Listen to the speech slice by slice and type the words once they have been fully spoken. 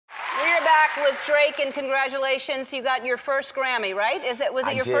We're back with Drake, and congratulations, you got your first Grammy, right? Was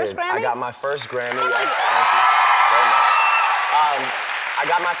it your first Grammy? I got my first Grammy. Thank you. I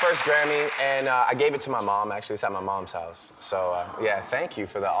got my first Grammy, and I gave it to my mom, actually. It's at my mom's house. So, yeah, thank you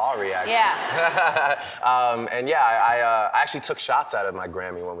for the awe reaction. Yeah. And yeah, I actually took shots out of my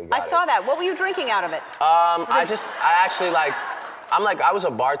Grammy when we got it. I saw that. What were you drinking out of it? I was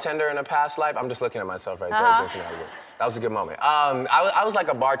a bartender in a past life. I'm just looking at myself right there, drinking out of it. That was a good moment. I was like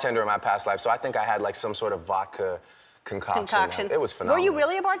a bartender in my past life, so I think I had like some sort of vodka concoction. It was phenomenal. Were you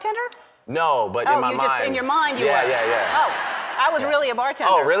really a bartender? No, but in my mind. In your mind you were? Yeah. Oh, I was really a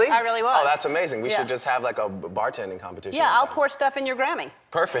bartender. Oh, really? I really was. Oh, that's amazing. We should just have like a bartending competition. Yeah, I'll pour stuff in your Grammy.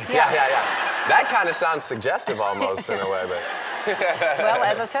 Perfect, yeah. That kind of sounds suggestive almost in a way, but. Well,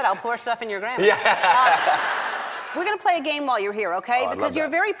 as I said, I'll pour stuff in your Grammy. Yeah. We're going to play a game while you're here, okay? Oh, because you're a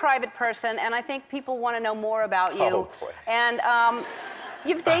very private person, and I think people want to know more about you. Oh, boy. And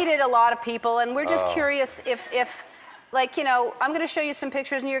you've dated a lot of people, and we're just curious if, like, you know, I'm going to show you some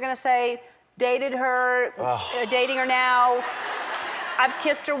pictures, and you're going to say, dated her, dating her now, I've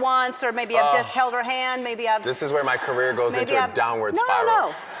kissed her once, or maybe I've just held her hand, maybe I've... This is where my career goes into a downward spiral.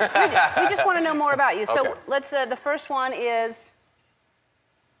 No. We just want to know more about you. So let's, the first one is,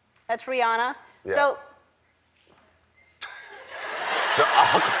 that's Rihanna. Yeah. So...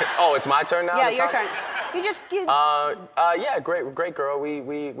 Oh, it's my turn now? Yeah, your turn. Yeah, great girl.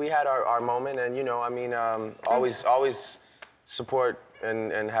 We had our moment, and you know, I mean, always support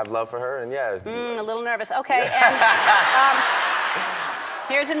and have love for her, and yeah. A little nervous. Okay, and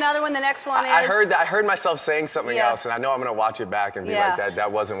here's another one. The next one is. I heard myself saying something else, and I know I'm gonna watch it back and be like,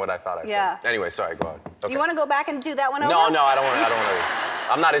 that wasn't what I thought I said. Anyway, sorry. Go on. Okay. You want to go back and do that one over? No, I don't want to.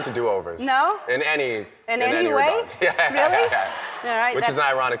 I'm not into do-overs. No? In any way? regard. Yeah. Really? All right. Which is an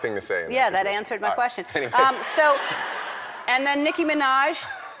ironic thing to say. Yeah, that answered my question. Anyway. And then Nicki Minaj.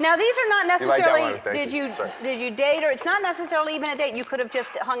 Now these are not necessarily. You like that one? Did you date her? It's not necessarily even a date. You could have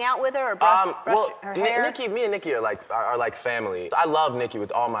just hung out with her or brushed her hair. Me and Nicki are like family. I love Nicki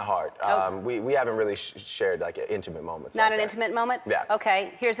with all my heart. We haven't really shared like intimate moments. Not an intimate moment? Yeah.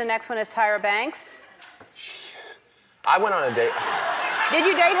 Okay. Here's the next one is Tyra Banks. Jeez. I went on a date. Did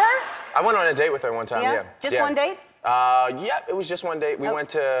you date her? I went on a date with her one time. Yeah. Just one date? Yeah, it was just one date. We went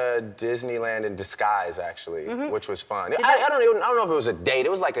to Disneyland in disguise, actually, which was fun. I don't know if it was a date. It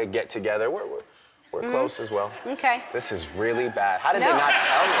was like a get-together. We're close as well. Okay. This is really bad. How did they not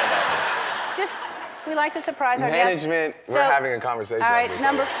tell me about this? We like to surprise our guests. Management, we're having a conversation. All right,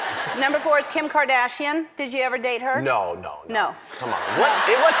 number 4 is Kim Kardashian. Did you ever date her? No. Come on.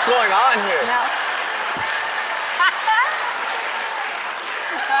 What's going on here? No.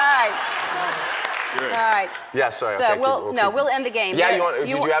 All right. Good. All right. Yeah, sorry. So okay, we'll end the game. Yeah, did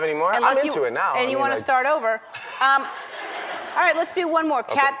you have any more? I'm into it now. And you want to start over. All right, let's do one more.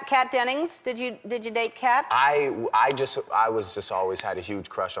 Kat Dennings. Did you date Kat? I was just always had a huge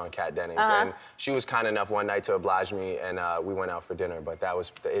crush on Kat Dennings, and she was kind enough one night to oblige me, and we went out for dinner. But that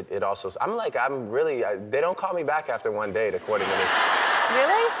was it. Also, they don't call me back after one date, according to this.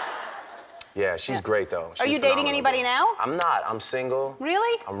 Really? Yeah, she's great though. Are you dating anybody now? I'm not. I'm single.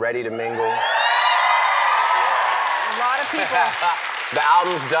 Really? I'm ready to mingle. A lot of people. The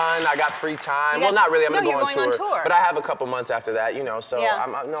album's done. I got free time. Well, not really. I'm gonna go on tour. But I have a couple months after that, you know. So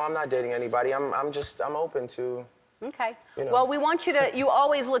I'm not dating anybody. I'm open to. Okay. You know. Well, we want you to. You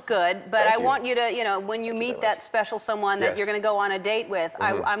always look good, but I want you to. You know, when you meet that special someone that you're going to go on a date with,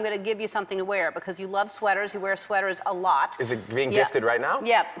 I'm going to give you something to wear because you love sweaters. You wear sweaters a lot. Is it being gifted right now?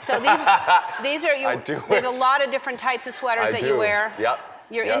 Yeah. So these are. I do. There's a lot of different types of sweaters that you wear. Yep.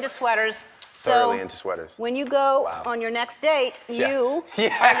 You're into sweaters. Thoroughly into sweaters. When you go on your next date, you are going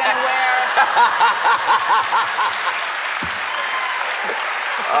to wear.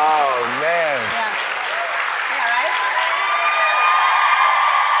 Oh man. Yeah. Yeah, right?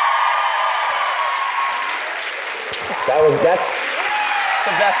 That's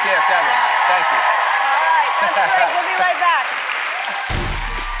the best gift ever. Thank you. All right, that's great. We'll be right back.